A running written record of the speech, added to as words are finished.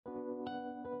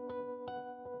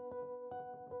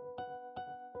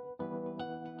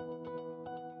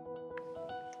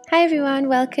Hi everyone,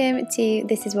 welcome to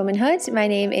This is Womanhood. My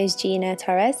name is Gina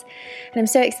Torres and I'm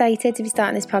so excited to be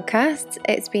starting this podcast.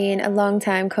 It's been a long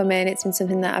time coming. It's been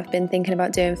something that I've been thinking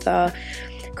about doing for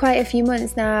quite a few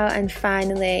months now, and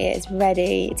finally it's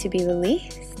ready to be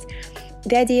released.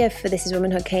 The idea for This is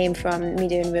Womanhood came from me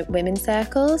doing women's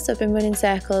circles. So I've been running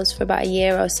circles for about a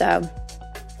year or so,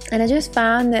 and I just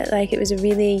found that it was a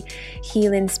really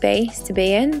healing space to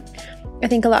be in. I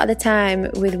think a lot of the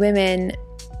time with women,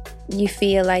 you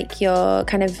feel like you're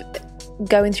kind of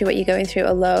going through what you're going through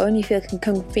alone. You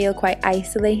can feel quite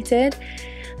isolated,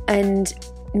 and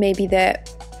maybe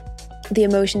that the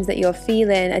emotions that you're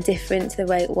feeling are different to the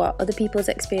way what other people's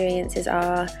experiences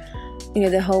are. You know,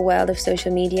 the whole world of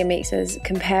social media makes us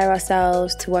compare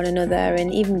ourselves to one another,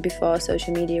 and even before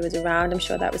social media was around, I'm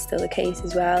sure that was still the case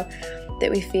as well,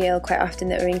 that we feel quite often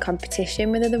that we're in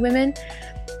competition with other women.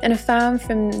 And I found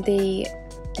from the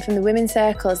women's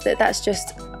circles that that's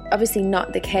just obviously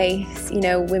not the case. You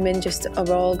know, women just are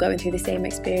all going through the same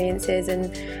experiences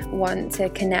and want to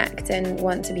connect and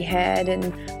want to be heard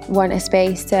and want a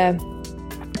space to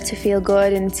feel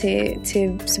good and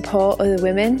to support other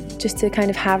women. Just to kind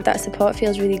of have that support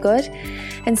feels really good.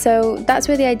 And so that's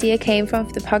where the idea came from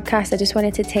for the podcast. I just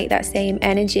wanted to take that same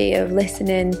energy of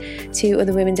listening to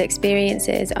other women's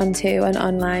experiences onto an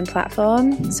online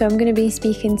platform. So I'm going to be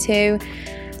speaking to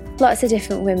lots of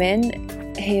different women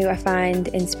who I find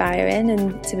inspiring,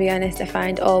 and to be honest, I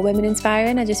find all women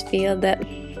inspiring. I just feel that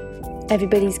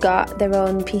everybody's got their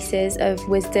own pieces of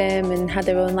wisdom and had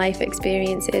their own life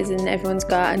experiences, and everyone's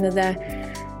got another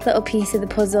little piece of the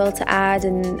puzzle to add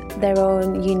and their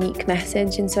own unique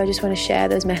message. And so I just want to share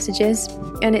those messages,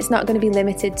 and it's not going to be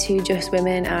limited to just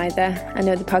women either. I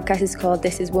know the podcast is called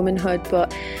This is Womanhood,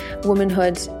 but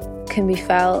womanhood can be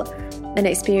felt and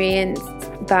experienced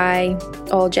by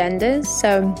all genders.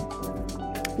 So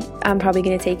I'm probably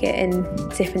going to take it in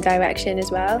a different direction as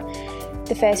well.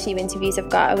 The first few interviews I've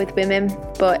got are with women,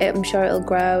 but I'm sure it'll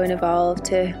grow and evolve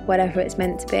to whatever it's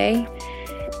meant to be.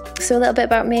 So a little bit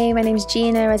about me. My name's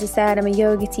Gina. As I said, I'm a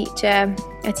yoga teacher.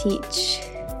 I teach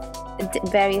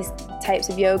various types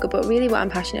of yoga, but really what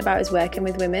I'm passionate about is working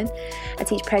with women. I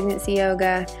teach pregnancy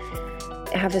yoga.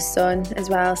 I have a son as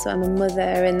well, so I'm a mother,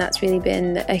 and that's really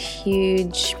been a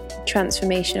huge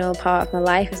transformational part of my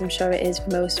life, as I'm sure it is for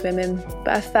most women. But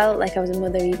I felt like I was a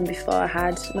mother even before I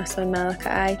had my son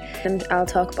Malachi, and I'll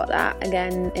talk about that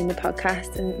again in the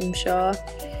podcast, and I'm sure,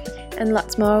 and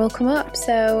lots more will come up.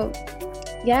 So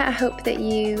yeah, I hope that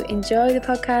you enjoy the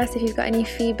podcast. If you've got any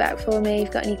feedback for me, if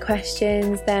you've got any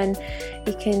questions, then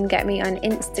you can get me on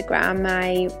Instagram.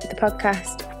 The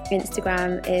podcast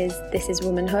Instagram is This is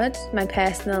Womanhood. My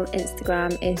personal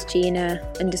Instagram is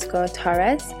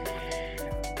Gina_Torres.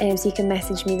 So you can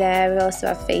message me there. We also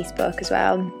have Facebook as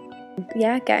well.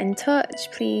 Yeah, get in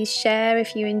touch. Please share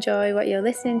if you enjoy what you're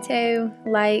listening to.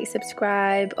 Like,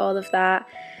 subscribe, all of that,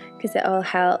 because it all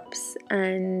helps.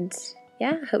 And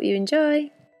yeah, I hope you enjoy.